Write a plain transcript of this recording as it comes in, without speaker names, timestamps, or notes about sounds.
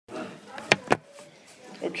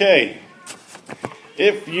Okay,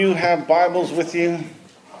 if you have Bibles with you,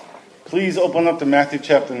 please open up to Matthew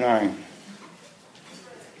chapter 9.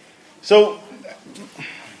 So,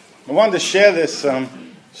 I wanted to share this so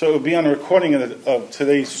it would be on a recording of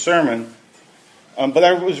today's sermon. But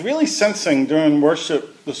I was really sensing during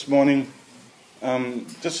worship this morning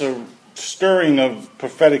just a stirring of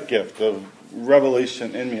prophetic gift, of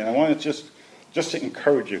revelation in me. And I want to just to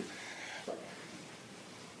encourage you.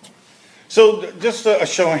 So just a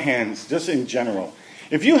show of hands, just in general.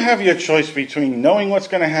 If you have your choice between knowing what's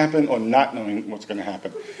going to happen or not knowing what's going to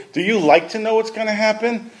happen, do you like to know what's going to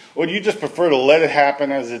happen? Or do you just prefer to let it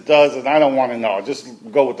happen as it does and I don't want to know, just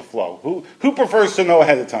go with the flow? Who prefers to know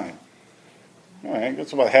ahead of time? All right,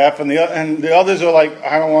 that's about half. And the others are like,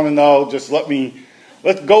 I don't want to know, just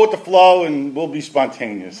let's go with the flow and we'll be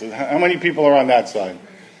spontaneous. How many people are on that side?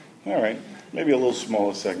 All right, maybe a little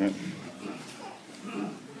smaller segment.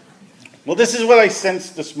 Well, this is what I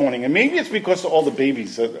sensed this morning, and maybe it's because of all the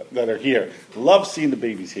babies that are here. Love seeing the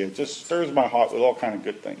babies here. It just stirs my heart with all kind of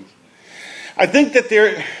good things. I think that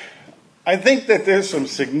there's some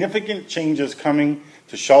significant changes coming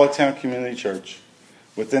to Charlottetown Community Church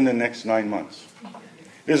within the next 9 months.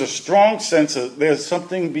 There's a strong sense of there's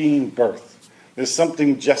something being birthed. There's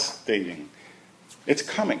something gestating. It's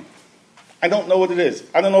coming. I don't know what it is.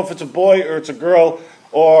 I don't know if it's a boy or it's a girl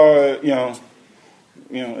or,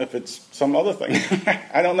 if it's some other thing.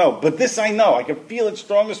 I don't know. But this I know. I can feel it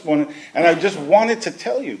strong this morning. And I just wanted to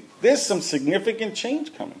tell you, there's some significant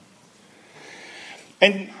change coming.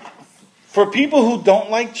 And for people who don't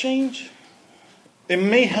like change, it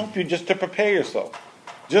may help you just to prepare yourself.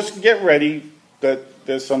 Just get ready that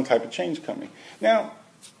there's some type of change coming. Now,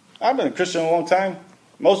 I've been a Christian a long time.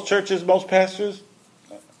 Most churches, most pastors,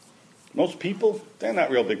 most people, they're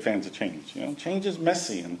not real big fans of change. Change is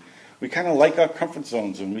messy, and we kind of like our comfort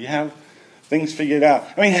zones, and we have things figured out.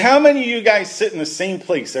 I mean, how many of you guys sit in the same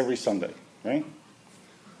place every Sunday, right?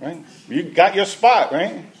 Right? You got your spot,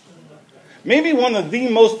 right? Maybe one of the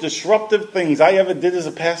most disruptive things I ever did as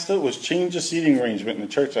a pastor was change the seating arrangement in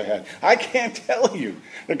the church I had. I can't tell you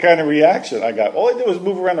the kind of reaction I got. All I did was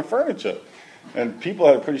move around the furniture, and people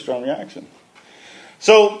had a pretty strong reaction.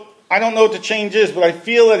 So I don't know what the change is, but I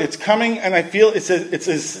feel that it's coming, and I feel it's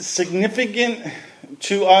as significant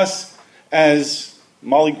to us as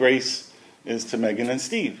Molly Grace is to Megan and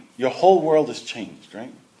Steve. Your whole world has changed,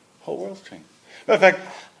 right? Whole world's changed. In fact,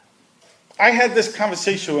 I had this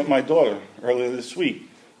conversation with my daughter earlier this week.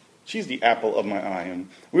 She's the apple of my eye, and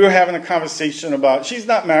we were having a conversation about she's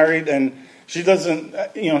not married and she doesn't,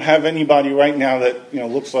 have anybody right now that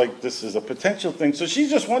looks like this is a potential thing. So she's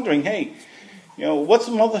just wondering, hey, what's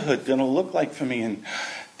motherhood going to look like for me? And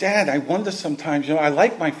Dad, I wonder sometimes, I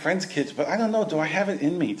like my friends' kids, but I don't know, do I have it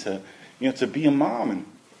in me to be a mom?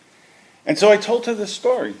 And so I told her this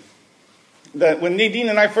story, that when Nadine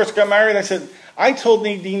and I first got married, I told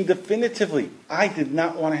Nadine definitively, I did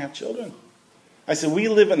not want to have children. I said, we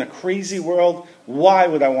live in a crazy world. Why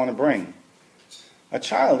would I want to bring a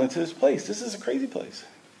child into this place? This is a crazy place.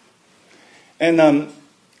 And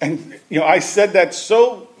I said that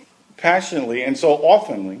so passionately and so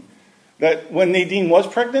oftenly, that when Nadine was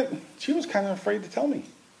pregnant, she was kind of afraid to tell me.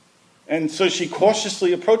 And so she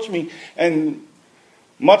cautiously approached me, and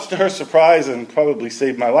much to her surprise and probably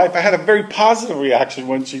saved my life, I had a very positive reaction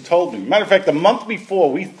when she told me. Matter of fact, the month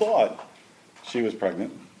before, we thought she was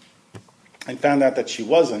pregnant and found out that she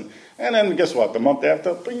wasn't. And then guess what? The month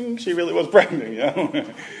after, bing, she really was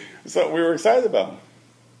pregnant, So we were excited about it.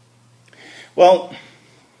 Well,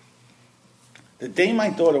 the day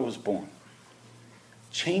my daughter was born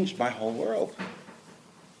changed my whole world.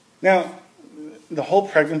 Now, the whole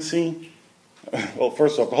pregnancy,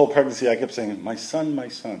 first off, the whole pregnancy I kept saying, my son,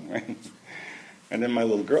 right? And then my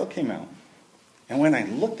little girl came out. And when I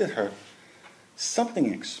looked at her,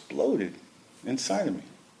 something exploded inside of me.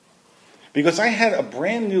 Because I had a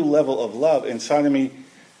brand new level of love inside of me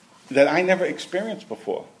that I never experienced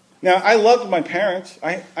before. Now, I loved my parents.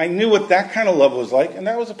 I knew what that kind of love was like, and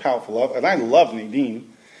that was a powerful love. And I loved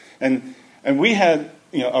Nadine. And we had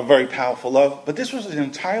a very powerful love, but this was an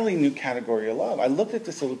entirely new category of love. I looked at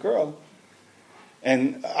this little girl,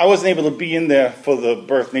 and I wasn't able to be in there for the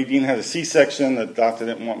birth. Nadine had a C-section. The doctor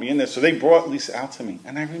didn't want me in there, so they brought Lisa out to me.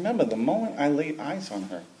 And I remember the moment I laid eyes on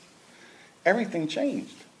her, everything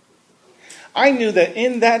changed. I knew that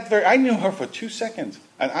I knew her for 2 seconds,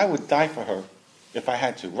 and I would die for her if I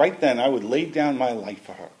had to. Right then, I would lay down my life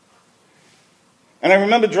for her. And I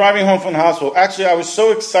remember driving home from the hospital. Actually, I was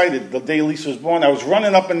so excited the day Lisa was born. I was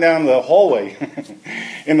running up and down the hallway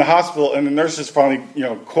in the hospital, and the nurses finally,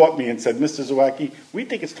 caught me and said, Mr. Zawacki, we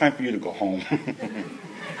think it's time for you to go home.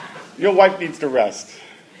 Your wife needs to rest.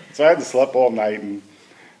 So I had to sleep all night, and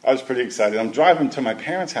I was pretty excited. I'm driving to my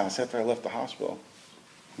parents' house after I left the hospital.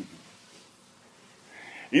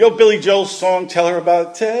 You know Billy Joel's song, Tell Her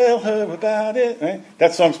About It, right?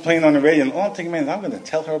 That song's playing on the radio, and all I'm thinking, man, I'm going to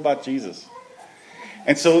tell her about Jesus.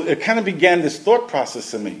 And so it kind of began this thought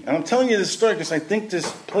process in me. And I'm telling you this story because I think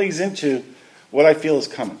this plays into what I feel is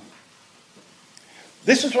coming.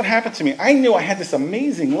 This is what happened to me. I knew I had this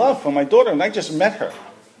amazing love for my daughter, and I just met her.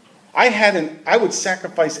 I would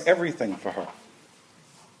sacrifice everything for her.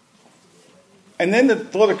 And then the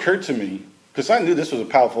thought occurred to me, because I knew this was a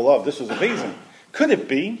powerful love, this was amazing. Could it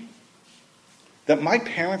be that my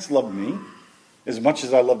parents loved me as much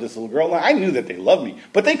as I loved this little girl? Now, I knew that they loved me,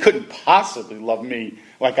 but they couldn't possibly love me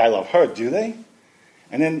like I love her, do they?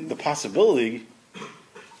 And then the possibility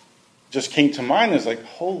just came to mind. It's like,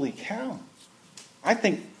 holy cow. I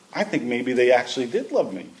think maybe they actually did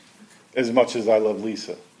love me as much as I love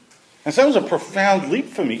Lisa. And so it was a profound leap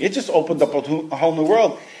for me. It just opened up a whole new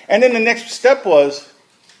world. And then the next step was,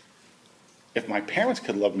 if my parents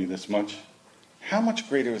could love me this much, how much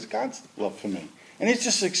greater is God's love for me? And it's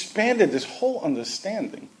just expanded this whole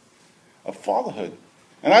understanding of fatherhood.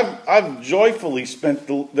 And I've joyfully spent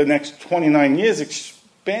the next 29 years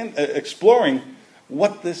exploring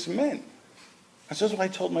what this meant. That's just what I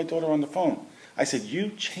told my daughter on the phone. I said, you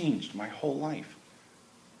changed my whole life.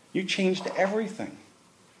 You changed everything.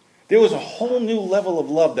 There was a whole new level of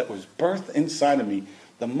love that was birthed inside of me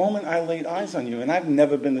the moment I laid eyes on you, and I've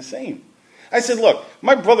never been the same. I said, look,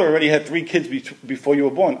 my brother already had 3 kids before you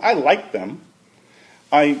were born. I liked them.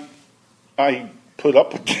 I put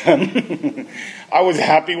up with them. I was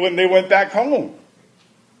happy when they went back home.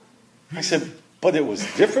 I said, but it was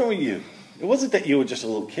different with you. It wasn't that you were just a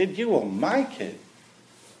little kid. You were my kid.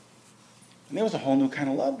 And there was a whole new kind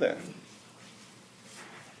of love there.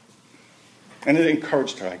 And it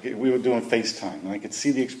encouraged her. We were doing FaceTime, and I could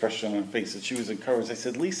see the expression on her face that she was encouraged. I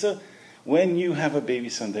said, Lisa, when you have a baby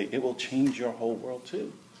someday, it will change your whole world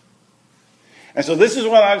too. And so this is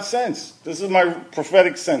what I've sensed. This is my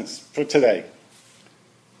prophetic sense for today.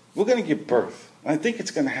 We're going to give birth. I think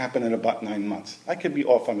it's going to happen in about 9 months. I could be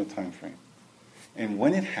off on the time frame. And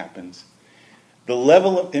when it happens, the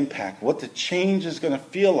level of impact, what the change is going to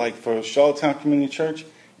feel like for Charlottetown Community Church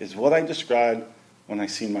is what I described when I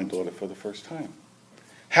seen my daughter for the first time.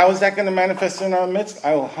 How is that going to manifest in our midst?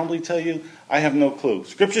 I will humbly tell you, I have no clue.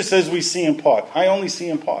 Scripture says we see in part. I only see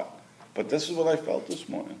in part. But this is what I felt this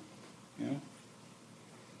morning. You know?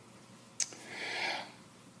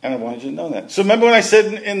 And I wanted you to know that. So remember when I said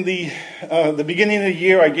in the beginning of the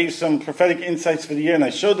year, I gave some prophetic insights for the year, and I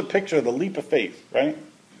showed the picture of the leap of faith, right?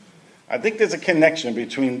 I think there's a connection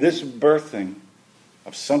between this birthing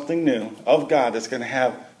of something new, of God, that's going to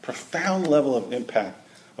have profound level of impact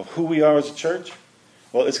of who we are as a church.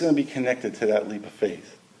 Well, it's going to be connected to that leap of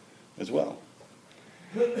faith as well.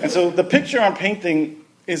 And so the picture I'm painting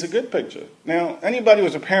is a good picture. Now, anybody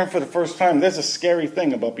who's a parent for the first time, there's a scary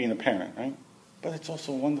thing about being a parent, right? But it's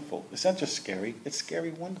also wonderful. It's not just scary, it's scary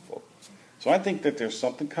wonderful. So I think that there's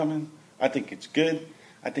something coming. I think it's good.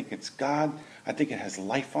 I think it's God. I think it has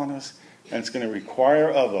life on us. And it's going to require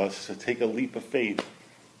of us to take a leap of faith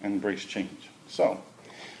and embrace change. So,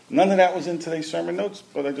 none of that was in today's sermon notes,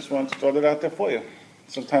 but I just wanted to throw it out there for you.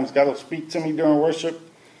 Sometimes God will speak to me during worship,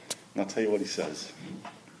 and I'll tell you what he says.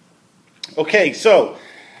 Okay, so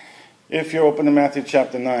if you're open to Matthew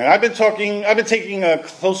chapter 9, I've been taking a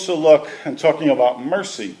closer look and talking about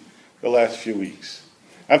mercy the last few weeks.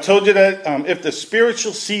 I've told you that if the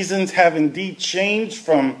spiritual seasons have indeed changed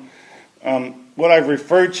from what I've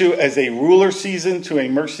referred to as a ruler season to a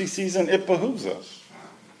mercy season, it behooves us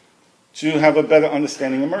to have a better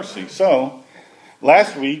understanding of mercy. So,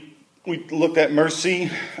 last week, we looked at mercy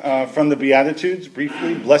from the Beatitudes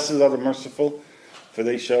briefly. Blessed are the merciful, for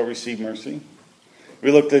they shall receive mercy. We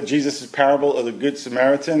looked at Jesus' parable of the Good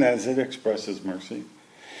Samaritan as it expresses mercy.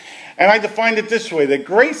 And I defined it this way, that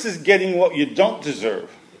grace is getting what you don't deserve,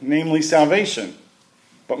 namely salvation.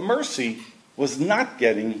 But mercy was not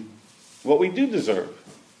getting what we do deserve,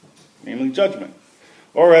 namely judgment.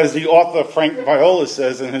 Or as the author Frank Viola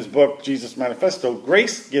says in his book, Jesus Manifesto,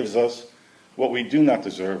 grace gives us what we do not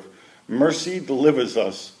deserve. Mercy delivers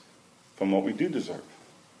us from what we do deserve.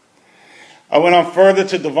 I went on further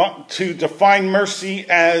to define mercy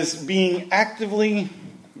as being actively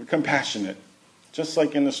compassionate, just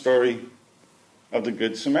like in the story of the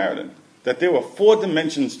Good Samaritan. That there were 4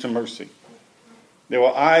 dimensions to mercy. There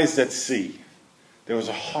were eyes that see. There was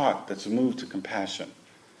a heart that's moved to compassion.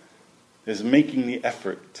 There's making the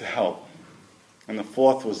effort to help. And the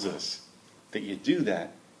 4th was this, that you do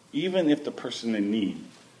that even if the person in need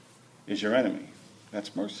is your enemy.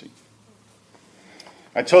 That's mercy.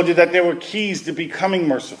 I told you that there were keys to becoming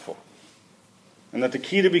merciful. And that the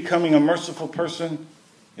key to becoming a merciful person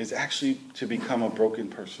is actually to become a broken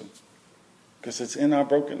person. Because it's in our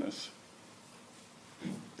brokenness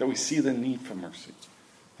that we see the need for mercy.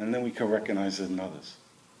 And then we can recognize it in others.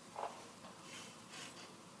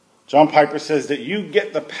 John Piper says that you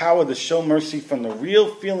get the power to show mercy from the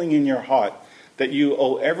real feeling in your heart that you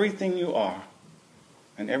owe everything you are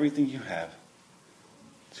and everything you have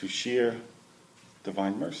to sheer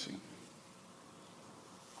divine mercy.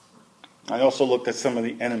 I also looked at some of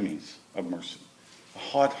the enemies of mercy. A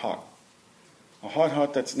hard heart. A hard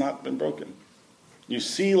heart that's not been broken. You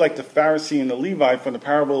see, like the Pharisee and the Levite from the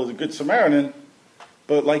parable of the Good Samaritan,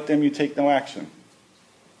 but like them you take no action.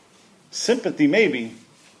 Sympathy maybe,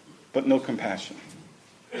 but no compassion.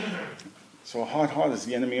 So a hard heart is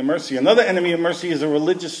the enemy of mercy. Another enemy of mercy is a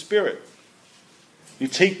religious spirit. You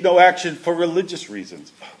take no action for religious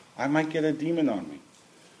reasons. I might get a demon on me.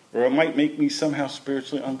 Or it might make me somehow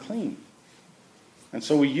spiritually unclean. And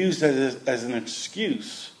so we use that as an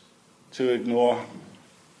excuse to ignore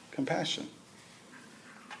compassion.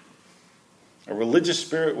 A religious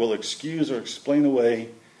spirit will excuse or explain away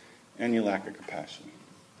any lack of compassion.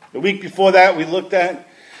 The week before that, we looked at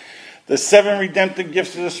the 7 redemptive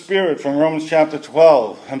gifts of the Spirit from Romans chapter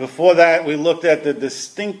 12. And before that, we looked at the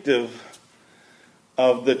distinctive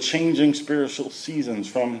of the changing spiritual seasons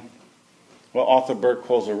from what Arthur Burke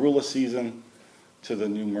calls a ruler season to the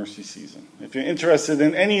new mercy season. If you're interested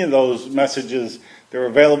in any of those messages, they're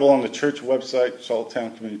available on the church website,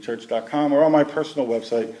 SaltTownCommunityChurch.com, or on my personal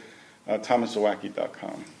website,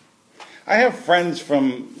 ThomasZawacki.com. I have friends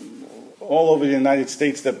from all over the United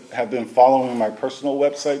States that have been following my personal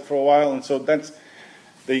website for a while, and so that's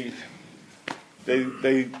they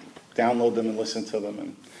download them and listen to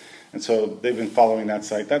them, and so they've been following that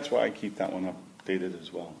site. That's why I keep that one updated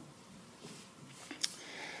as well.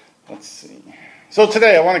 Let's see. So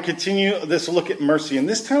today I want to continue this look at mercy, and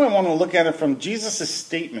this time I want to look at it from Jesus'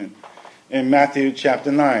 statement in Matthew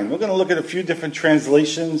chapter 9. We're going to look at a few different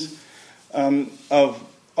translations of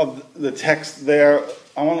the text there.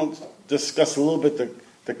 I want to discuss a little bit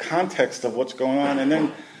the context of what's going on, and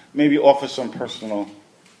then maybe offer some personal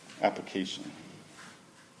application.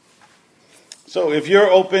 So if you're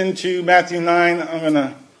open to Matthew 9, I'm going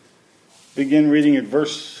to begin reading at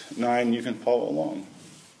verse 9. You can follow along.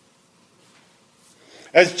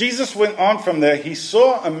 As Jesus went on from there, he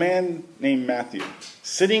saw a man named Matthew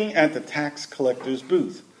sitting at the tax collector's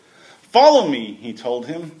booth. "Follow me," he told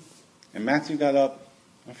him. And Matthew got up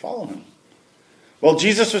and followed him. While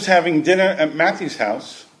Jesus was having dinner at Matthew's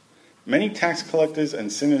house, many tax collectors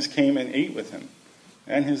and sinners came and ate with him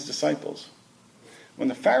and his disciples. When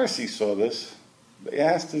the Pharisees saw this, they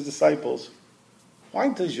asked his disciples, "Why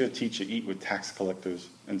does your teacher eat with tax collectors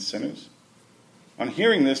and sinners?" On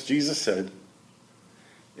hearing this, Jesus said,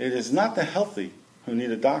 "It is not the healthy who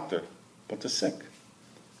need a doctor, but the sick.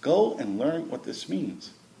 Go and learn what this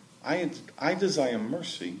means. I desire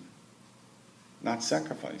mercy, not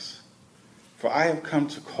sacrifice. For I have come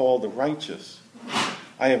to call the righteous.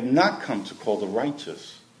 I have not come to call the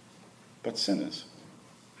righteous, but sinners."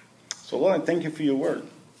 So Lord, I thank you for your word,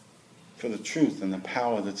 for the truth and the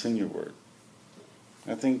power that's in your word.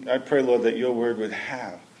 I pray, Lord, that your word would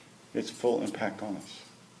have its full impact on us.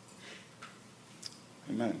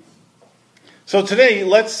 Amen. So today,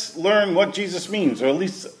 let's learn what Jesus means, or at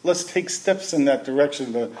least let's take steps in that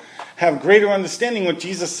direction to have greater understanding what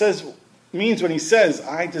Jesus means when he says,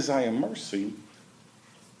 "I desire mercy,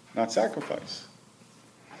 not sacrifice."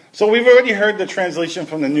 So we've already heard the translation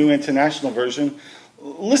from the New International Version.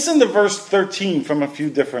 Listen to verse 13 from a few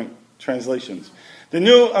different translations. The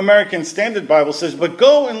New American Standard Bible says, "But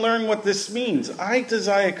go and learn what this means. I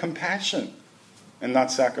desire compassion and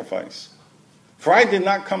not sacrifice. For I did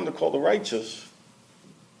not come to call the righteous,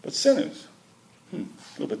 but sinners." A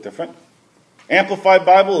little bit different. Amplified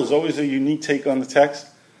Bible is always a unique take on the text.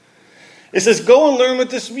 It says, "Go and learn what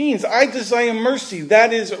this means. I desire mercy,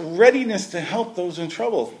 that is, readiness to help those in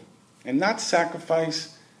trouble, and not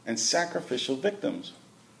sacrifice and sacrificial victims.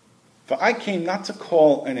 For I came not to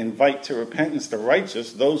call and invite to repentance the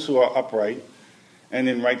righteous, those who are upright and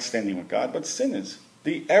in right standing with God, but sinners,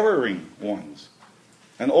 the erring ones,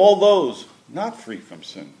 and all those not free from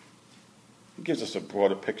sin." It gives us a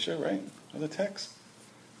broader picture, right, of the text.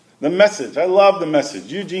 The Message. I love the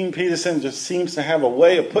Message. Eugene Peterson just seems to have a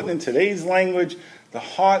way of putting in today's language the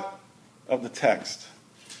heart of the text.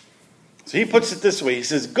 So he puts it this way. He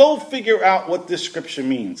says, "Go figure out what this scripture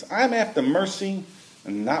means. I'm after mercy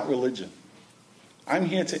and not religion. I'm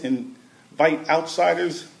here to invite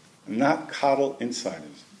outsiders and not coddle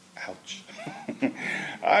insiders." Ouch.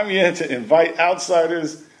 I'm here to invite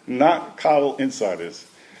outsiders, not coddle insiders.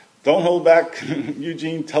 Don't hold back,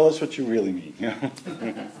 Eugene. Tell us what you really mean.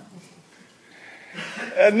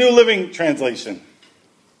 A New Living Translation.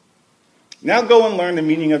 Now go and learn the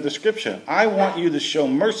meaning of the scripture. I want you to show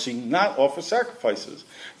mercy, not offer sacrifices.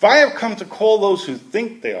 For I have come to call those who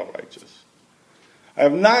think they are righteous. I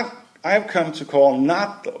have come to call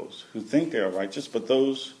not those who think they are righteous, but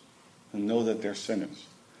those who know that they're sinners.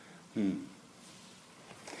 And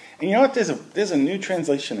you know what? There's a new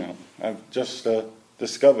translation out. I've just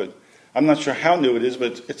discovered. I'm not sure how new it is,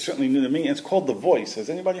 but it's certainly new to me. It's called The Voice. Has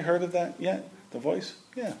anybody heard of that yet? The Voice?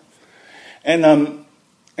 Yeah. And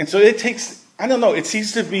so it takes, I don't know, it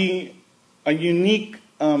seems to be a unique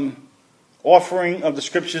offering of the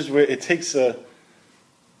scriptures where it takes a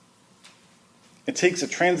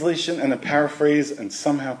translation and a paraphrase and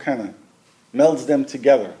somehow kind of melds them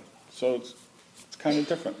together. So it's kind of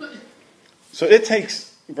different. So it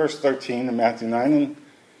takes verse 13 in Matthew 9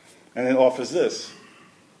 and it offers this.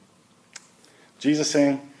 Jesus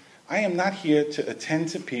saying, I am not here to attend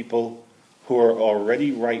to people who are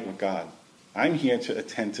already right with God. I'm here to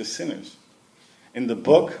attend to sinners. In the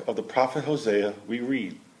book of the prophet Hosea, we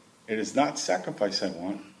read, it is not sacrifice I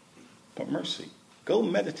want, but mercy. Go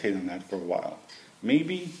meditate on that for a while.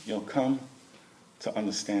 Maybe you'll come to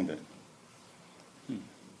understand it.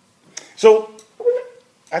 So,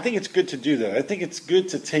 I think it's good to do that. I think it's good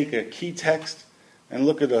to take a key text and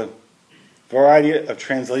look at a variety of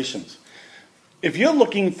translations. If you're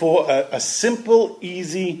looking for a simple,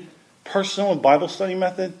 easy, personal Bible study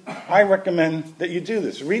method, I recommend that you do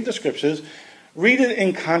this. Read the scriptures, read it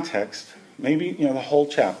in context, maybe the whole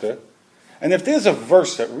chapter. And if there's a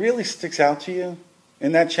verse that really sticks out to you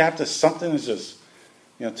in that chapter, something is just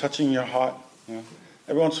touching your heart.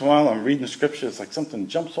 Every once in a while I'm reading the scripture, it's like something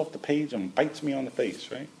jumps off the page and bites me on the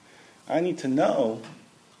face, right? I need to know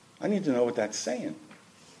what that's saying.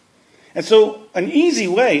 And so an easy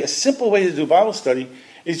way, a simple way to do Bible study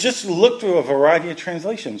is just look through a variety of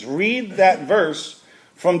translations. Read that verse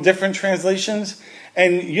from different translations,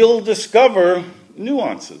 and you'll discover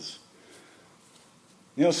nuances.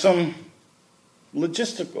 Some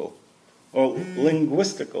logistical or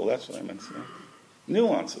linguistical, that's what I meant to say,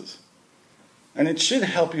 nuances. And it should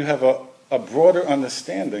help you have a broader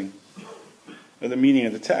understanding of the meaning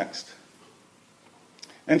of the text.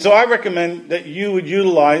 And so I recommend that you would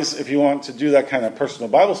utilize, if you want to do that kind of personal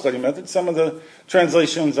Bible study method, some of the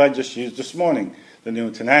translations I just used this morning. The New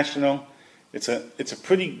International. It's a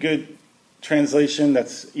pretty good translation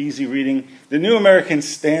that's easy reading. The New American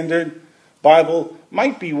Standard Bible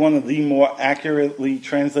might be one of the more accurately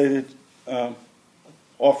translated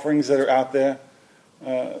offerings that are out there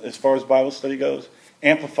as far as Bible study goes.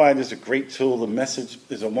 Amplified is a great tool. The Message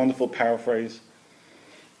is a wonderful paraphrase.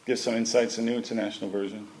 Gives some insights in the New International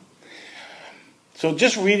Version. So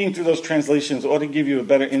just reading through those translations ought to give you a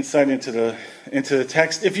better insight into the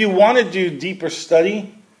text. If you want to do deeper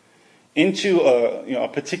study into a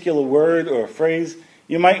particular word or a phrase,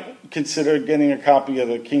 you might consider getting a copy of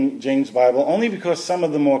the King James Bible, only because some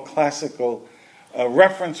of the more classical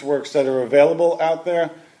reference works that are available out there,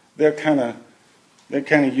 they're kind of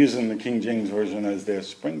using the King James Version as their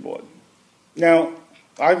springboard. Now,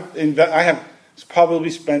 I have probably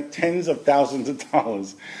spent tens of thousands of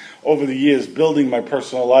dollars over the years building my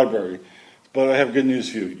personal library, but I have good news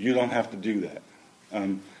for you. You don't have to do that.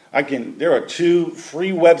 There are 2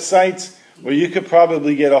 free websites where you could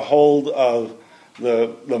probably get a hold of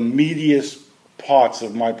the meatiest parts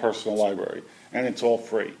of my personal library, and it's all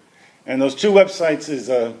free. And those 2 websites is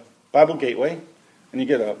Bible Gateway, and you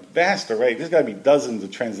get a vast array. There's got to be dozens of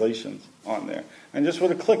translations on there. And just with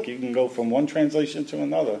a click, you can go from one translation to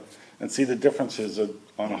another and see the differences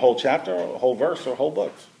on a whole chapter, or a whole verse, or whole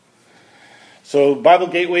books. So Bible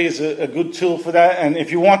Gateway is a good tool for that. And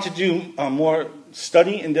if you want to do more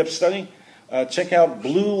study, in-depth study, check out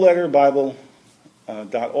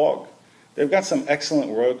blueletterbible.org. They've got some excellent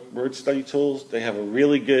word study tools. They have a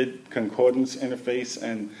really good concordance interface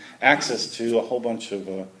and access to a whole bunch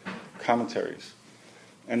of commentaries.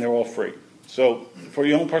 And they're all free. So for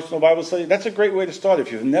your own personal Bible study, that's a great way to start.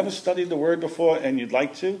 If you've never studied the Word before and you'd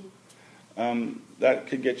like to, that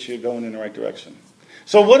could get you going in the right direction.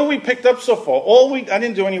 So what have we picked up so far? I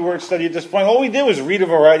didn't do any word study at this point. All we did was read a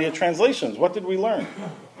variety of translations. What did we learn?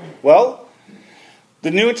 Well, the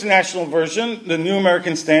New International Version, the New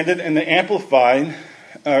American Standard, and the Amplified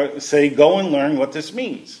say, go and learn what this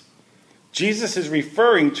means. Jesus is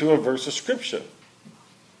referring to a verse of Scripture.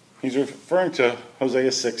 He's referring to Hosea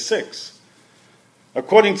 6:6.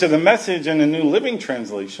 According to the Message and the New Living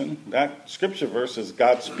Translation, that Scripture verse is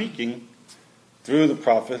God speaking through the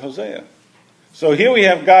prophet Hosea. So here we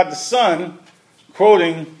have God the Son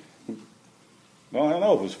quoting, well, I don't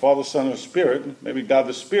know if it was Father, Son, or Spirit. Maybe God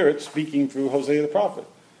the Spirit speaking through Hosea the prophet.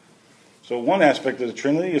 So one aspect of the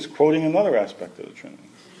Trinity is quoting another aspect of the Trinity.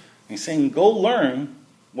 He's saying, go learn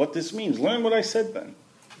what this means. Learn what I said then.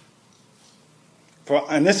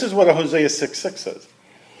 And this is what Hosea 6:6 says.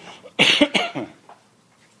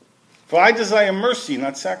 For I desire mercy,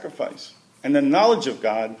 not sacrifice, and the knowledge of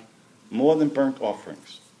God more than burnt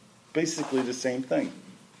offerings. Basically the same thing.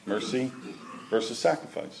 Mercy versus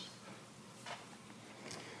sacrifice.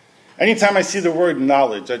 Anytime I see the word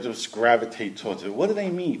knowledge, I just gravitate towards it. What do they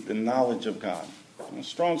mean? The knowledge of God. In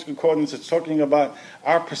Strong's Concordance, it's talking about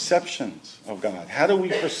our perceptions of God. How do we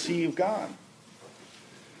perceive God?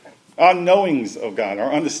 Our knowings of God,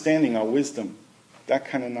 our understanding, our wisdom. That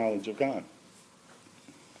kind of knowledge of God.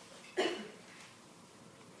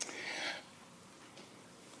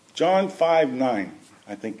 John 5:9,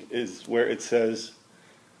 I think, is where it says,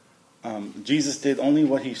 Jesus did only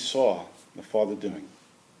what he saw the Father doing.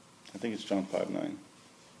 I think it's John 5:9.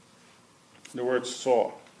 The word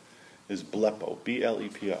saw is blepo,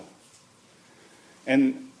 B-L-E-P-O.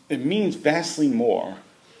 And it means vastly more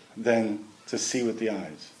than to see with the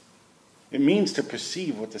eyes. It means to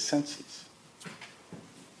perceive with the senses.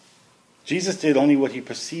 Jesus did only what he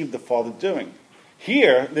perceived the Father doing.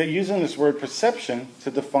 Here, they're using this word perception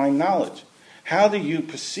to define knowledge. How do you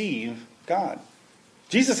perceive God?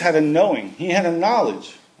 Jesus had a knowing. He had a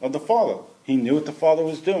knowledge of the Father. He knew what the Father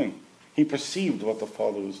was doing. He perceived what the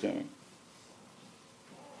Father was doing.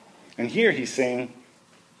 And here he's saying,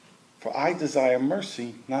 for I desire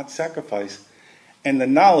mercy, not sacrifice, and the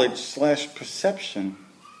knowledge/perception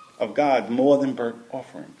of God more than burnt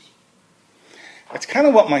offerings. That's kind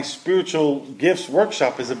of what my spiritual gifts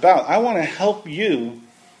workshop is about. I want to help you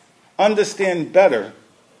understand better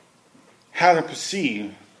how to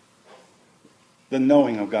perceive the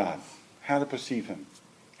knowing of God, how to perceive him,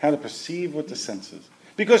 how to perceive with the senses.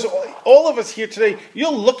 Because all of us here today,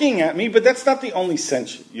 you're looking at me, but that's not the only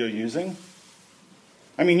sense you're using.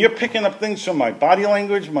 I mean, you're picking up things from my body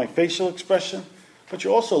language, my facial expression, but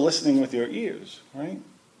you're also listening with your ears, right?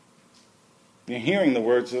 You're hearing the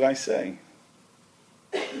words that I say.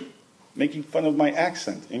 Making fun of my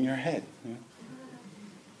accent in your head.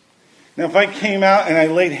 Now, if I came out and I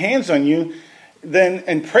laid hands on you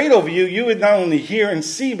and prayed over you, you would not only hear and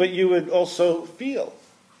see, but you would also feel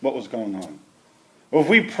what was going on. Or if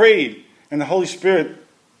we prayed and the Holy Spirit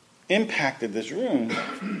impacted this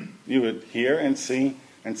room, you would hear and see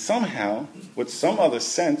and somehow, with some other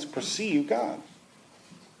sense, perceive God.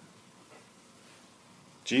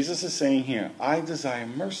 Jesus is saying here, I desire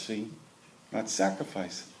mercy, not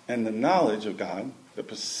sacrifice, and the knowledge of God, the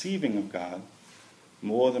perceiving of God,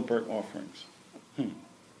 more than burnt offerings.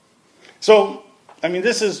 So, I mean,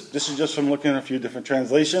 this is just from looking at a few different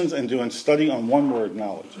translations and doing study on one word,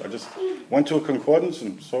 knowledge. I just went to a concordance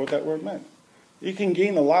and saw what that word meant. You can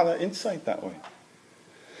gain a lot of insight that way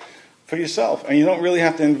for yourself, and you don't really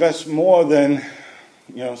have to invest more than,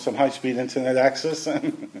 some high-speed internet access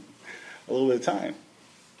and a little bit of time.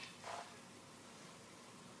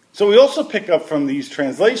 So we also pick up from these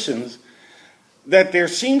translations that there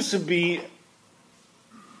seems to be,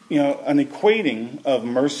 an equating of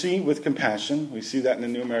mercy with compassion. We see that in the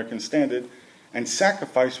New American Standard, and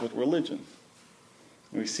sacrifice with religion.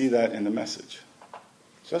 We see that in the Message.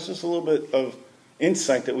 So that's just a little bit of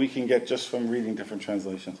insight that we can get just from reading different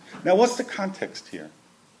translations. Now, what's the context here?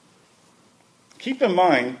 Keep in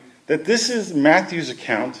mind that this is Matthew's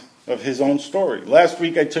account of his own story. Last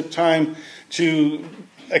week I took time to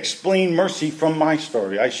explain mercy from my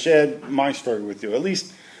story. I shared my story with you, at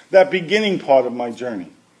least that beginning part of my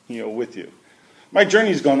journey, with you. My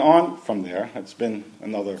journey's gone on from there. It's been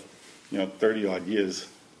another, 30-odd years,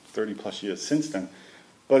 30-plus years since then.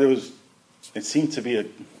 But it seemed to be a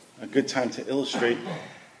good time to illustrate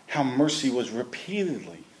how mercy was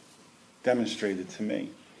repeatedly demonstrated to me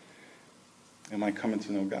in my coming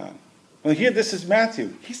to know God. Well, here, this is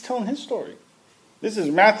Matthew. He's telling his story. This is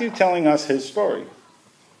Matthew telling us his story.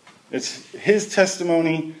 It's his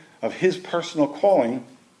testimony of his personal calling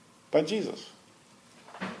by Jesus.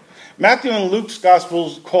 Matthew and Luke's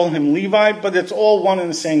Gospels call him Levi, but it's all one and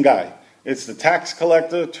the same guy. It's the tax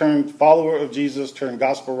collector turned follower of Jesus turned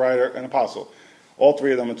gospel writer and apostle. All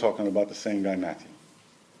three of them are talking about the same guy, Matthew.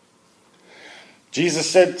 Jesus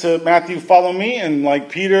said to Matthew, follow me, and like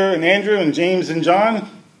Peter and Andrew and James and John,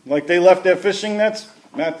 like they left their fishing nets,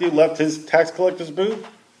 Matthew left his tax collector's booth,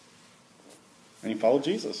 and he followed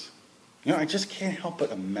Jesus. I just can't help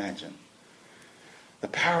but imagine the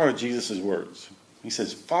power of Jesus' words. He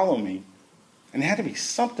says, follow me. And there had to be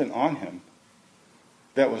something on him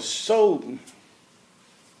that was so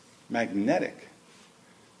magnetic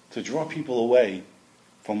to draw people away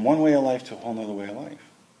from one way of life to a whole other way of life.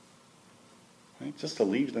 Right? Just to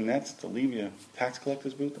leave the nets, to leave your tax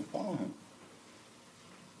collector's booth and follow him.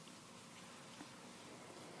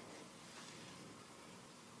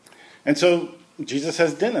 And so Jesus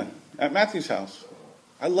has dinner at Matthew's house.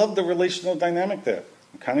 I love the relational dynamic there.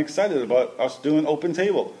 I'm kind of excited about us doing open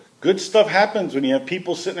table. Good stuff happens when you have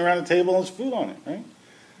people sitting around a table and there's food on it, right?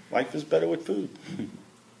 Life is better with food.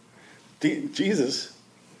 Jesus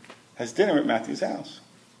has dinner at Matthew's house.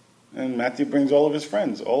 And Matthew brings all of his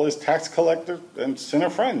friends, all his tax collector and sinner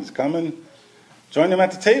friends come and join him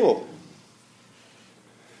at the table.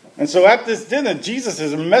 And so at this dinner, Jesus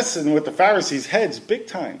is messing with the Pharisees' heads big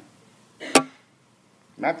time.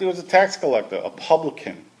 Matthew was a tax collector, a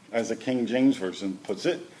publican, as the King James Version puts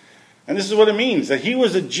it. And this is what it means, that he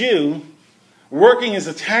was a Jew working as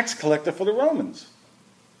a tax collector for the Romans.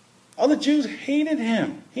 Other Jews hated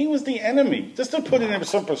him. He was the enemy. Just to put it in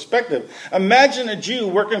some perspective, imagine a Jew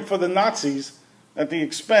working for the Nazis at the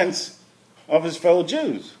expense of his fellow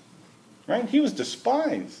Jews. Right? He was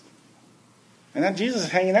despised. And now Jesus is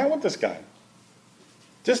hanging out with this guy.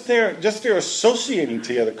 Just their associating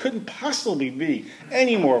together couldn't possibly be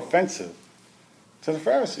any more offensive to the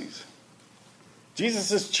Pharisees.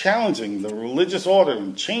 Jesus is challenging the religious order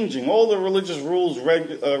and changing all the religious rules,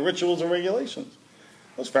 rituals, and regulations.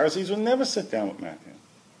 Those Pharisees would never sit down with Matthew.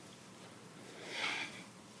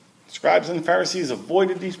 Scribes and Pharisees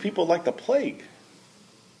avoided these people like the plague.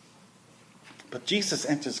 But Jesus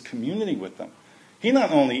enters community with them. He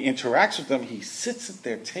not only interacts with them, he sits at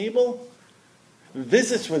their table,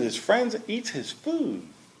 visits with his friends, eats his food.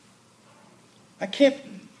 I can't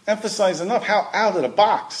emphasize enough how out of the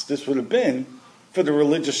box this would have been for the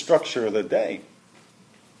religious structure of the day.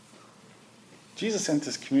 Jesus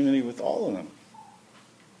enters community with all of them.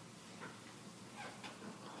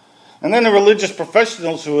 And then the religious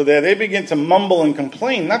professionals who were there, they begin to mumble and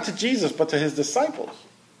complain, not to Jesus, but to his disciples.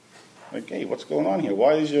 Like, hey, what's going on here?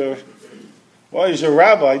 Why is your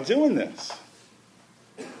rabbi doing this?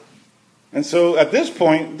 And so at this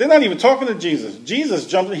point, they're not even talking to Jesus.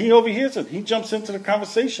 He overhears it. He jumps into the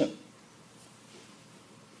conversation.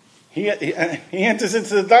 He enters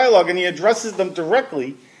into the dialogue and he addresses them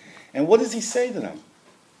directly. And what does he say to them?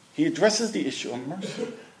 He addresses the issue of mercy.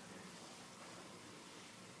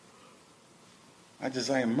 I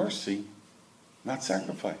desire mercy, not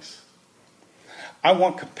sacrifice. I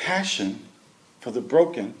want compassion for the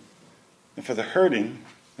broken and for the hurting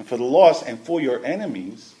and for the lost and for your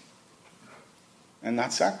enemies, and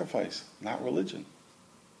not sacrifice, not religion.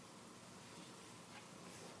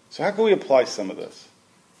 So how can we apply some of this?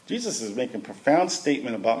 Jesus is making a profound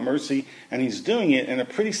statement about mercy, and he's doing it in a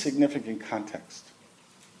pretty significant context.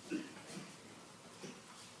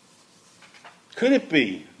 Could it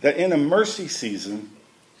be that in a mercy season,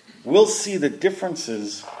 we'll see the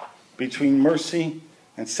differences between mercy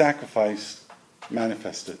and sacrifice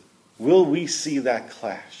manifested? Will we see that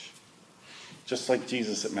clash? Just like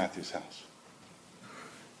Jesus at Matthew's house.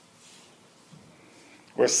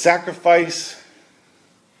 Where sacrifice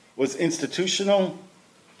was institutional,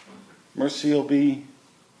 mercy will be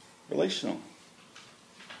relational.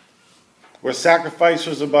 Where sacrifice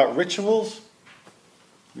was about rituals,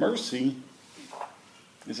 mercy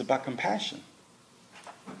is about compassion.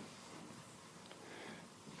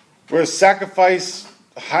 Where sacrifice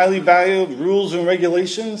highly valued rules and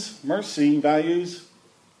regulations, mercy values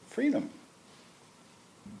freedom.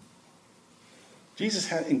 Jesus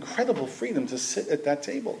had incredible freedom to sit at that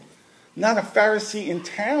table. Not a Pharisee in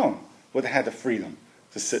town would have had the freedom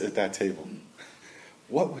to sit at that table.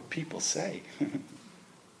 What would people say?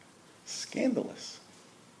 Scandalous.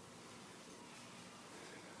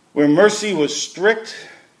 Where mercy was strict,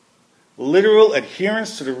 literal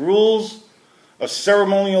adherence to the rules of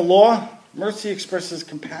ceremonial law, mercy expresses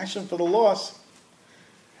compassion for the lost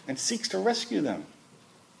and seeks to rescue them.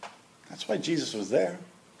 That's why Jesus was there.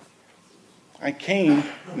 I came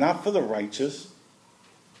not for the righteous,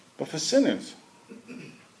 but for sinners.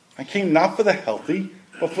 I came not for the healthy,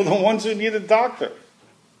 but for the ones who need a doctor.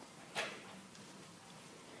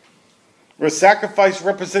 Where sacrifice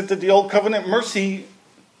represented the old covenant, mercy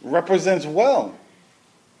represents well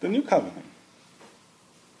the new covenant.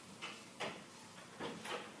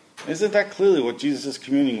 Isn't that clearly what Jesus is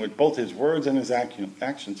communing with both his words and his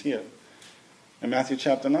actions here in Matthew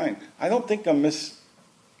chapter 9? I don't think I'm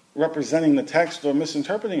misrepresenting the text or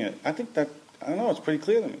misinterpreting it. I think that, I don't know, it's pretty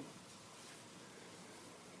clear to me.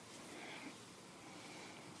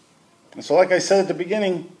 And so like I said at the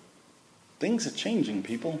beginning, things are changing,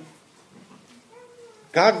 people.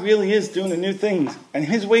 God really is doing a new thing, and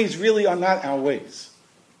his ways really are not our ways.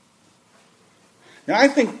 Now, I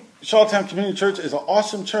think Charlottetown Community Church is an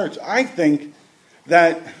awesome church. I think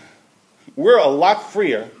that we're a lot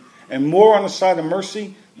freer and more on the side of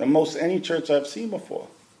mercy than most any church I've seen before.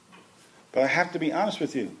 But I have to be honest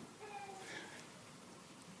with you.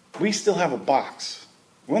 We still have a box.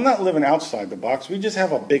 We're not living outside the box. We just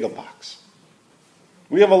have a bigger box.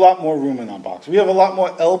 We have a lot more room in our box. We have a lot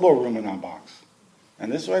more elbow room in our box.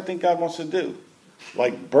 And this is what I think God wants to do.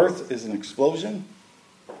 Like birth is an explosion,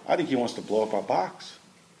 I think he wants to blow up our box.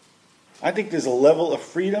 I think there's a level of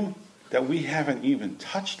freedom that we haven't even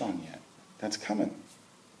touched on yet that's coming.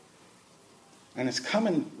 And it's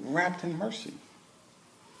coming wrapped in mercy.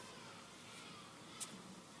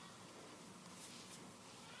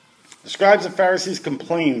 The scribes and Pharisees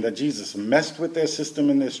complained that Jesus messed with their system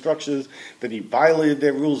and their structures, that he violated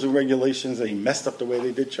their rules and regulations, that he messed up the way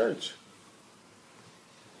they did church.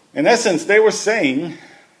 In essence, they were saying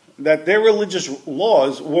that their religious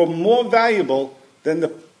laws were more valuable than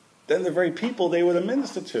the very people they would have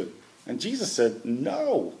ministered to. And Jesus said,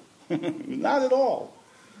 no, not at all.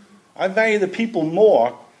 I value the people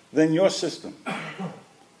more than your system.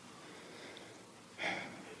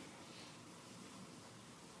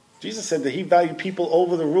 Jesus said that he valued people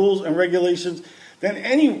over the rules and regulations than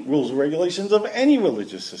any rules and regulations of any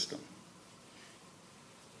religious system.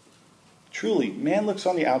 Truly, man looks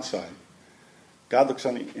on the outside. God looks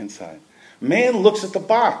on the inside. Man looks at the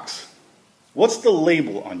box. What's the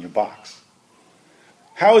label on your box?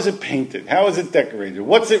 How is it painted? How is it decorated?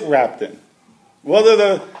 What's it wrapped in? What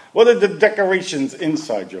are the decorations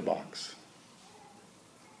inside your box?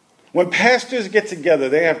 When pastors get together,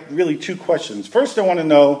 they have really two questions. First, they want to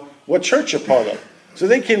know what church you're part of, so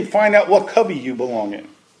they can find out what cubby you belong in,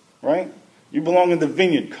 right? You belong in the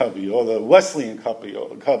Vineyard cubby, or the Wesleyan cubby, or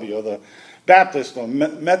the Baptist or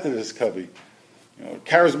Methodist cubby,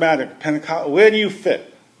 charismatic, Pentecostal. Where do you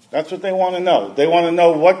fit? That's what they want to know. They want to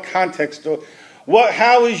know what context or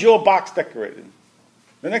how is your box decorated.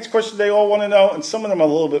 The next question they all want to know, and some of them are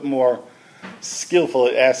a little bit more skillful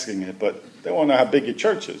at asking it, but they want to know how big your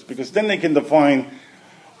church is, because then they can define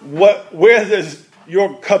where does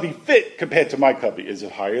your cubby fit compared to my cubby. Is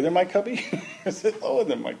it higher than my cubby? Is it lower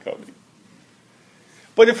than my cubby?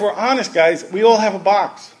 But if we're honest, guys, we all have a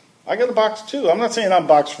box. I got a box too. I'm not saying I'm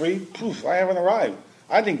box free. Poof, I haven't arrived.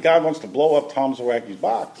 I think God wants to blow up Tom Zawacki's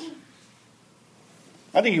box.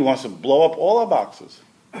 I think he wants to blow up all our boxes.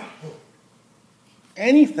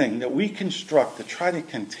 Anything that we construct to try to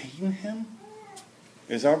contain him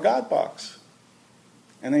is our God box.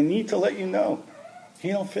 And I need to let you know, he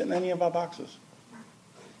don't fit in any of our boxes.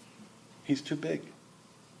 He's too big.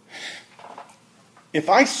 If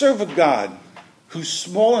I serve a God who's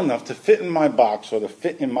small enough to fit in my box or to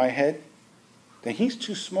fit in my head, then he's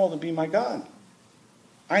too small to be my God.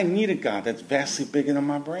 I need a God that's vastly bigger than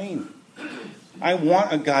my brain. I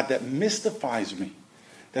want a God that mystifies me,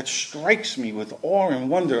 that strikes me with awe and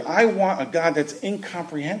wonder. I want a God that's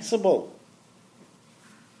incomprehensible.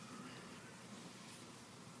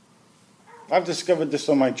 I've discovered this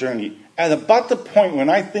on my journey. At about the point when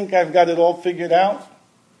I think I've got it all figured out,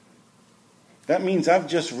 that means I've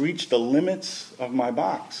just reached the limits of my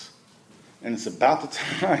box. And it's about the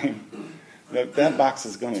time that box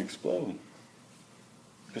is going to explode.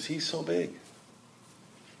 Because he's so big.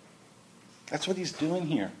 That's what he's doing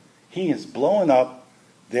here. He is blowing up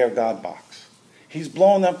their God box. He's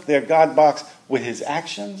blowing up their God box with his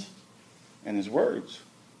actions and his words.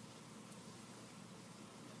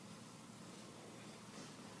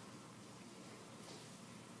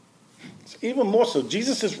 So even more so,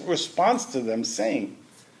 Jesus' response to them saying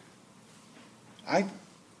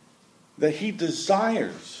that he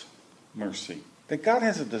desires mercy. That God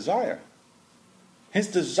has a desire. His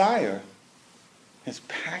desire, his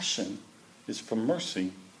passion, is for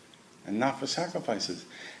mercy and not for sacrifices.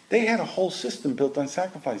 They had a whole system built on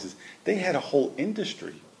sacrifices. They had a whole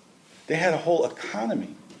industry. They had a whole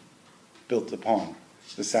economy built upon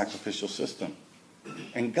the sacrificial system.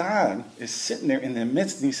 And God is sitting there in their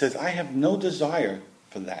midst and he says, I have no desire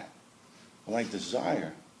for that. Well, I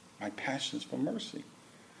desire, my passion is for mercy.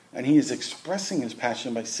 And he is expressing his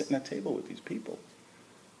passion by sitting at table with these people.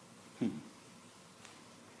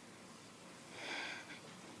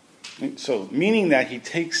 So, meaning that he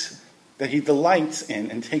delights in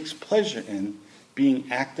and takes pleasure in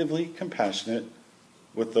being actively compassionate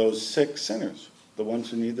with those sick sinners, the ones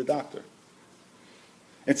who need the doctor.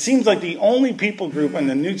 It seems like the only people group in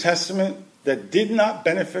the New Testament that did not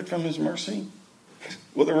benefit from his mercy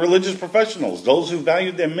were the religious professionals, those who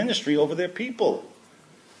valued their ministry over their people,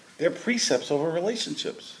 their precepts over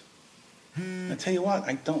relationships. I tell you what,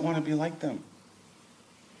 I don't want to be like them.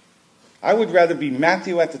 I would rather be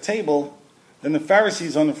Matthew at the table then the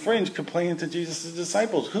Pharisees on the fringe could play into Jesus'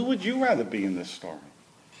 disciples. Who would you rather be in this story?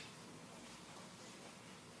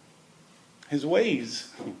 His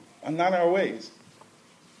ways are not our ways.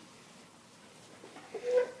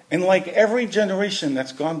 And like every generation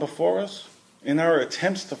that's gone before us, in our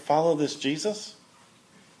attempts to follow this Jesus,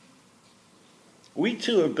 we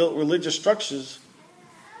too have built religious structures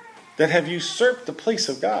that have usurped the place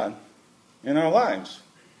of God in our lives.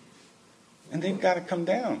 And they've got to come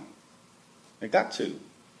down. They've got to.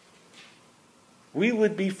 We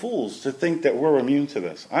would be fools to think that we're immune to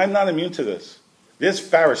this. I'm not immune to this. There's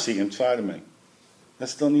Pharisee inside of me that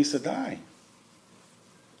still needs to die.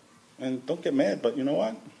 And don't get mad, but you know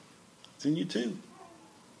what? It's in you too.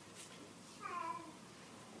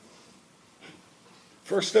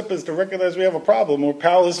 First step is to recognize we have a problem. We're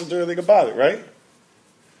powerless to do anything about it, right?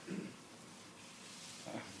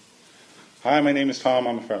 Hi, my name is Tom.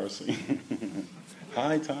 I'm a Pharisee.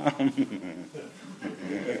 Hi, Tom.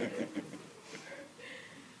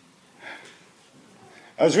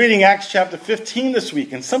 I was reading Acts chapter 15 this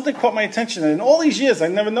week, and something caught my attention. And in all these years, I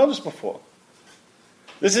never noticed before.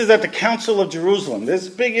 This is at the Council of Jerusalem. There's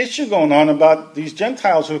a big issue going on about these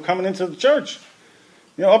Gentiles who are coming into the church.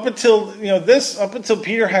 Up until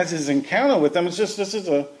Peter has his encounter with them, it's just this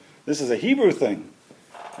is a Hebrew thing.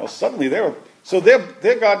 Well, suddenly their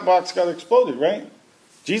God box got exploded, right?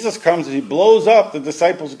 Jesus comes and he blows up the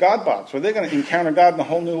disciples' God box, where they're going to encounter God in a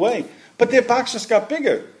whole new way. But their box just got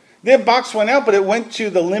bigger. Their box went out, but it went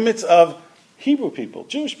to the limits of Hebrew people,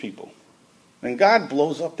 Jewish people. And God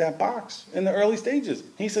blows up that box in the early stages.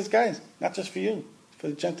 He says, guys, not just for you, for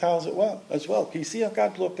the Gentiles as well. Can you see how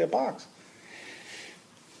God blew up their box?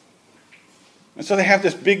 And so they have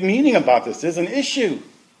this big meeting about this. There's an issue.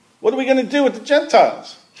 What are we going to do with the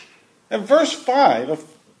Gentiles? And verse 5 of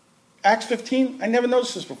Acts 15, I never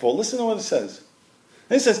noticed this before. Listen to what it says.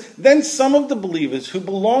 It says, then some of the believers who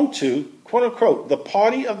belonged to, quote unquote, the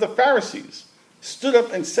party of the Pharisees stood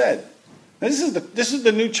up and said, this is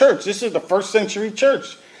the new church. This is the first century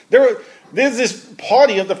church. There's this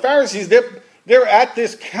party of the Pharisees. They're at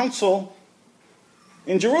this council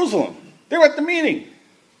in Jerusalem. They're at the meeting.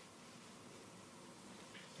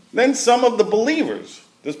 Then some of the believers,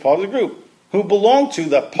 this part of the group, who belonged to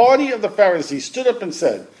the party of the Pharisees stood up and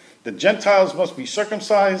said, the Gentiles must be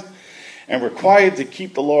circumcised and required to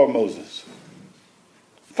keep the law of Moses.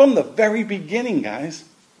 From the very beginning, guys,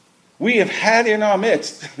 we have had in our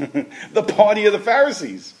midst the party of the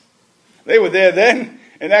Pharisees. They were there then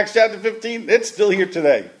in Acts chapter 15. It's still here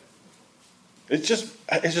today. It's just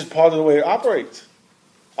part of the way it operates.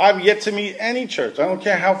 I've yet to meet any church, I don't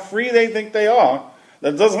care how free they think they are,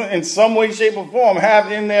 that doesn't in some way, shape, or form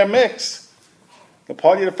have in their mix the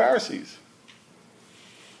party of the Pharisees.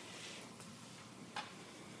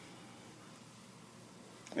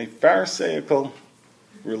 A Pharisaical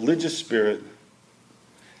religious spirit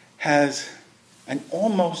has an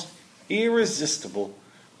almost irresistible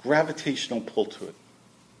gravitational pull to it.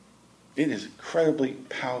 It is incredibly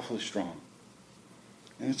powerfully strong.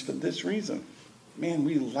 And it's for this reason. Man,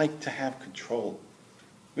 we like to have control.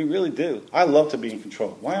 We really do. I love to be in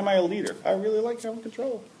control. Why am I a leader? I really like having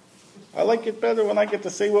control. I like it better when I get to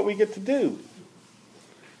say what we get to do.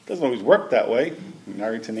 It doesn't always work that way. I'm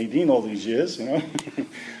married to Nadine all these years,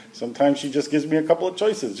 Sometimes she just gives me a couple of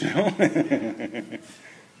choices,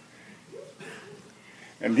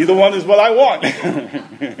 And neither one is what I want.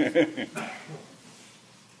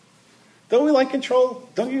 Don't we like control?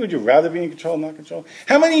 Would you rather be in control than not control?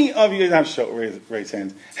 How many of you, not show, raise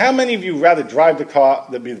hands, how many of you rather drive the car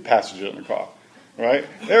than be the passenger in the car? Right?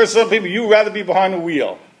 There are some people, you'd rather be behind the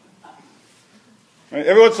wheel. Right?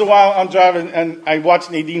 Every once in a while I'm driving and I watch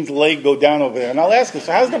Nadine's leg go down over there. And I'll ask her,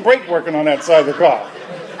 so how's the brake working on that side of the car?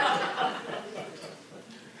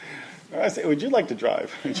 I say, would you like to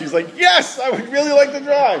drive? And she's like, yes, I would really like to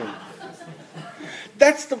drive.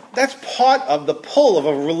 That's part of the pull of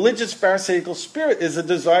a religious Pharisaical spirit, is a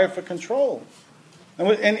desire for control.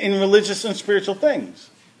 And in religious and spiritual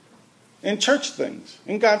things. In church things.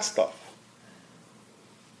 In God stuff.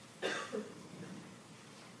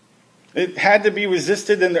 It had to be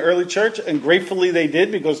resisted in the early church, and gratefully they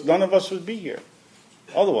did, because none of us would be here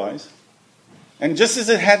otherwise. And just as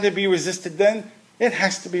it had to be resisted then, it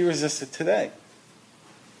has to be resisted today.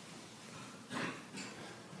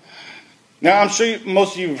 Now, I'm sure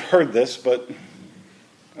most of you have heard this, but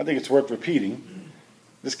I think it's worth repeating.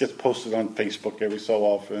 This gets posted on Facebook every so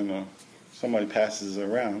often. Somebody passes it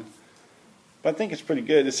around. But I think it's pretty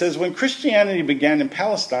good. It says, when Christianity began in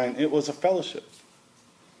Palestine, it was a fellowship.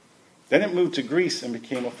 Then it moved to Greece and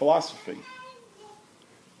became a philosophy.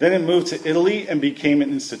 Then it moved to Italy and became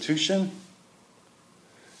an institution.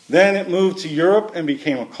 Then it moved to Europe and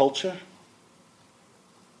became a culture.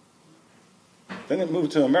 Then it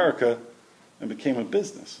moved to America and became a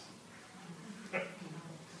business.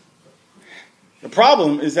 The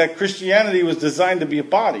problem is that Christianity was designed to be a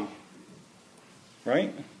body,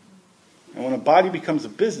 right? And when a body becomes a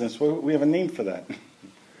business, we have a name for that.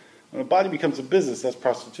 When a body becomes a business, that's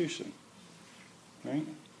prostitution, right?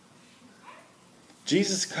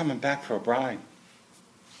 Jesus is coming back for a bride.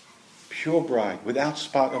 Pure bride, without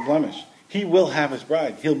spot or blemish. He will have his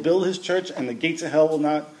bride. He'll build his church, and the gates of hell will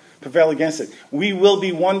not prevail against it. We will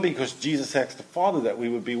be one because Jesus asked the Father that we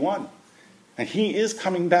would be one. And he is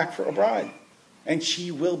coming back for a bride. And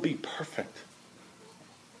she will be perfect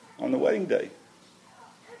on the wedding day.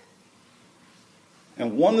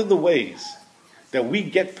 And one of the ways that we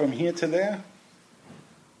get from here to there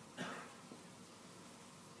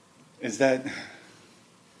is that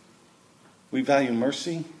we value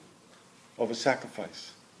mercy over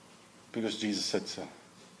sacrifice, because Jesus said so.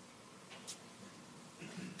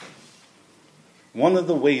 One of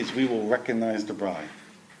the ways we will recognize the bride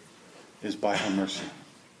is by her mercy,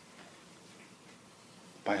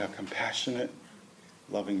 by her compassionate,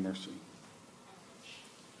 loving mercy.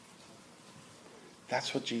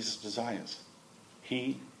 That's what Jesus desires.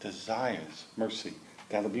 He desires mercy.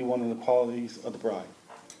 That'll be one of the qualities of the bride.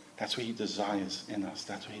 That's what he desires in us.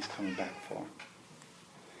 That's what he's coming back for.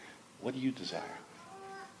 What do you desire?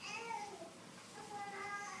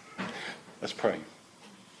 Let's pray.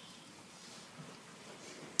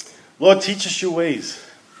 Lord, teach us your ways.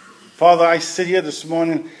 Father, I sit here this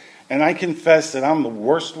morning and I confess that I'm the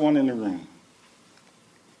worst one in the room.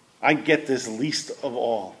 I get this least of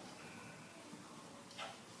all.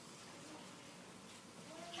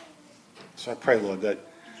 So I pray, Lord, that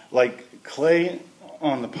like clay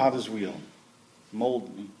on the potter's wheel,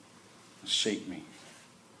 mold me, shape me.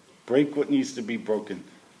 Break what needs to be broken.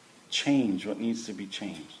 Change what needs to be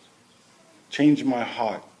changed. Change my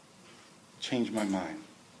heart. Change my mind.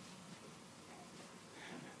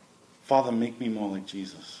 Father, make me more like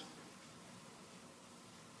Jesus.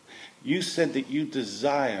 You said that you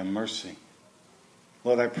desire mercy.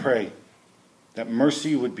 Lord, I pray that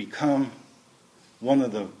mercy would become one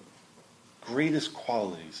of the greatest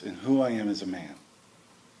qualities in who I am as a man.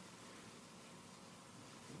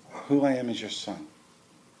 Who I am as your son.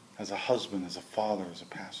 As a husband, as a father, as a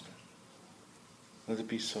pastor. Let it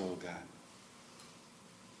be so, God.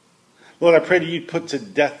 Lord, I pray that you'd put to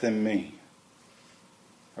death in me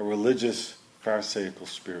a religious, pharisaical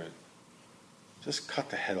spirit. Just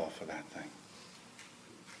cut the head off of that thing.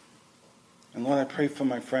 And Lord, I pray for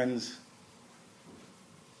my friends.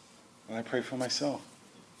 And I pray for myself.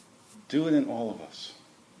 Do it in all of us.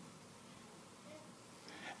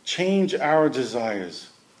 Change our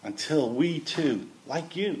desires until we too,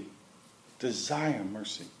 like you, desire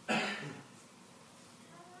mercy.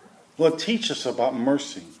 Lord, teach us about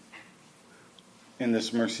mercy in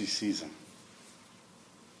this mercy season.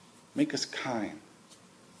 Make us kind,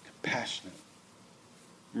 compassionate,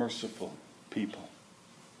 merciful people.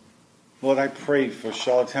 Lord, I pray for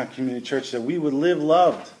Charlottetown Community Church that we would live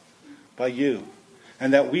loved by you,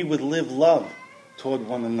 and that we would live love toward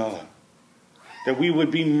one another. That we would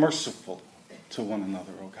be merciful to one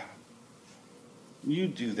another, oh God. You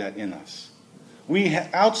do that in us.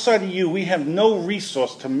 Outside of you, we have no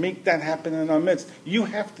resource to make that happen in our midst. You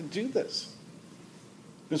have to do this.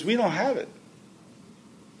 Because we don't have it.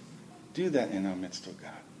 Do that in our midst, oh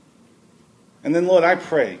God. And then, Lord, I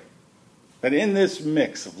pray that in this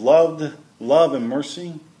mix of love and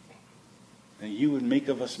mercy, that you would make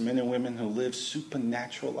of us men and women who live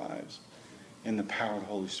supernatural lives in the power of the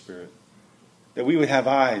Holy Spirit. That we would have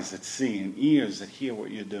eyes that see and ears that hear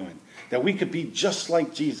what you're doing. That we could be just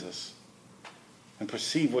like Jesus and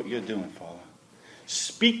perceive what you're doing, Father.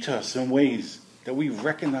 Speak to us in ways that we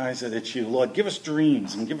recognize that it's you. Lord, give us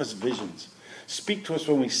dreams and give us visions. Speak to us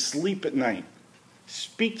when we sleep at night.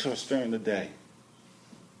 Speak to us during the day.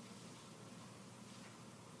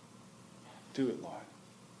 Do it, Lord.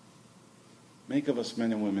 Make of us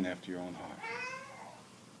men and women after your own heart.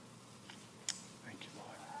 Thank you,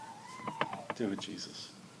 Lord. Do it,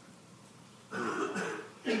 Jesus.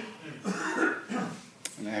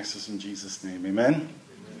 And I ask this in Jesus' name. Amen?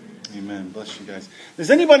 Amen. Bless you guys.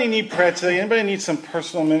 Does anybody need prayer today? Anybody need some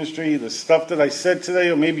personal ministry? The stuff that I said today,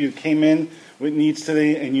 or maybe you came in with needs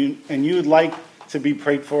today and you would like to be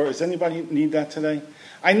prayed for. Does anybody need that today?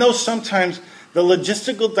 I know sometimes the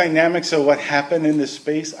logistical dynamics of what happened in this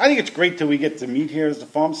space, I think it's great that we get to meet here as the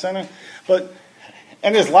Farm Center,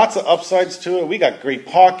 and there's lots of upsides to it. We got great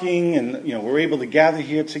parking, and we're able to gather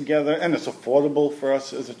here together, and it's affordable for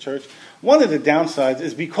us as a church. One of the downsides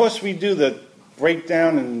is because we do the break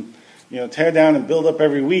down and tear down and build up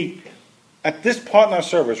every week. At this part in our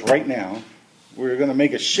service right now, we're going to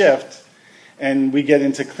make a shift, and we get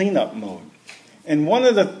into cleanup mode. And one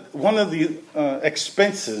of the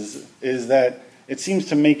expenses is that it seems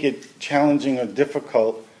to make it challenging or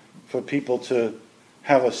difficult for people to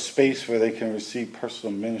have a space where they can receive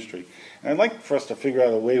personal ministry. And I'd like for us to figure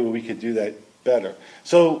out a way where we could do that better.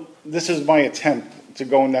 So this is my attempt to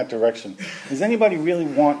go in that direction. Does anybody really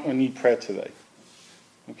want or need prayer today?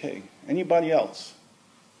 Okay. Anybody else?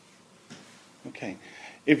 Okay.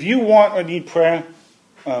 If you want or need prayer,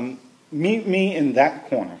 meet me in that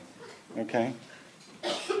corner. Okay?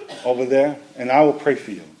 Over there, and I will pray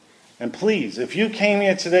for you. And please, if you came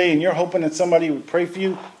here today and you're hoping that somebody would pray for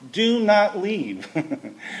you, do not leave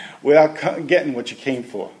without getting what you came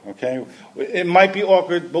for, okay? It might be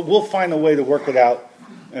awkward, but we'll find a way to work it out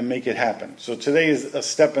and make it happen. So today is a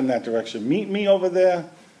step in that direction. Meet me over there,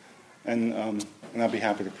 and I'll be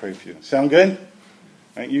happy to pray for you. Sound good? All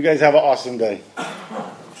right, you guys have an awesome day.